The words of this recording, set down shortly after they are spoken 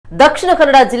ದಕ್ಷಿಣ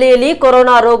ಕನ್ನಡ ಜಿಲ್ಲೆಯಲ್ಲಿ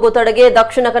ಕೊರೋನಾ ರೋಗ ತಡೆಗೆ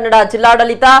ದಕ್ಷಿಣ ಕನ್ನಡ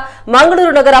ಜಿಲ್ಲಾಡಳಿತ,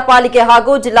 ಮಂಗಳೂರು ನಗರ ಪಾಲಿಕೆ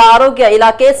ಹಾಗೂ ಜಿಲ್ಲಾ ಆರೋಗ್ಯ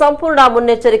ಇಲಾಖೆ ಸಂಪೂರ್ಣ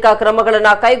ಮುನ್ನೆಚ್ಚರಿಕಾ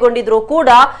ಕ್ರಮಗಳನ್ನು ಕೈಗೊಂಡಿದ್ರೂ ಕೂಡ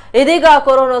ಇದೀಗ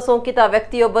ಕೊರೋನಾ ಸೋಂಕಿತ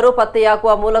ವ್ಯಕ್ತಿಯೊಬ್ಬರು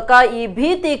ಪತ್ತೆಯಾಗುವ ಮೂಲಕ ಈ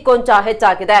ಭೀತಿ ಕೊಂಚ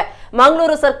ಹೆಚ್ಚಾಗಿದೆ.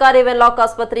 ಮಂಗಳೂರು ಸರ್ಕಾರಿ ವೆನ್ಲಾಕ್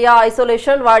ಆಸ್ಪತ್ರೆಯ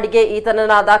ಐಸೋಲೇಷನ್ ವಾರ್ಡ್ಗೆ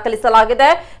ಈತನನ್ನ ದಾಖಲಿಸಲಾಗಿದೆ.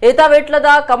 ಈತ ವಿಟ್ಲದ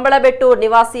ಕಂಬಳಬೆಟ್ಟು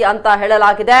ನಿವಾಸಿ ಅಂತ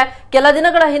ಹೇಳಲಾಗಿದೆ. ಕೆಲ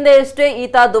ದಿನಗಳ ಹಿಂದೆಯಷ್ಟೇ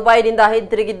ಈತ ದುಬೈನಿಂದ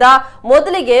ಹಿಂತಿರುಗಿದ್ದ.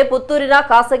 ಮೊದಲಿಗೆ ಪುತ್ತೂರಿನ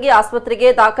ಖಾಸಗಿ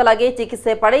ಆಸ್ಪತ್ರೆಗೆ ದಾಖಲಾಗಿ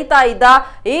ಚಿಕಿತ್ಸೆ ಪಡೆಯುತ್ತಾ ಇದ್ದ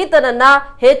ಈತನನ್ನ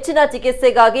ಹೆಚ್ಚಿನ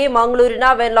ಚಿಕಿತ್ಸೆಗಾಗಿ ಮಂಗಳೂರಿನ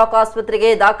ವೆನ್ಲಾಕ್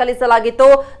ಆಸ್ಪತ್ರೆಗೆ ದಾಖಲಿಸಲಾಗಿತ್ತು.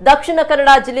 ದಕ್ಷಿಣ ಕನ್ನಡ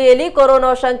ಜಿಲ್ಲೆಯಲ್ಲಿ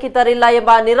ಕೊರೋನಾ ಶಂಕಿತರಿಲ್ಲ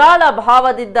ಎಂಬ ನಿರಾಳ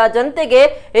ಭಾವದಿದ್ದ ಜನತೆಗೆ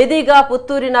ಇದೀಗ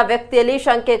ಪುತ್ತೂರಿನ ವ್ಯಕ್ತಿಯಲ್ಲಿ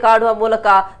ಶಂಕೆ ಕಾಡುವ ಮೂಲಕ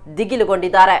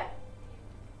ದಿಗಿಲುಗೊಂಡಿದ್ದಾರೆ.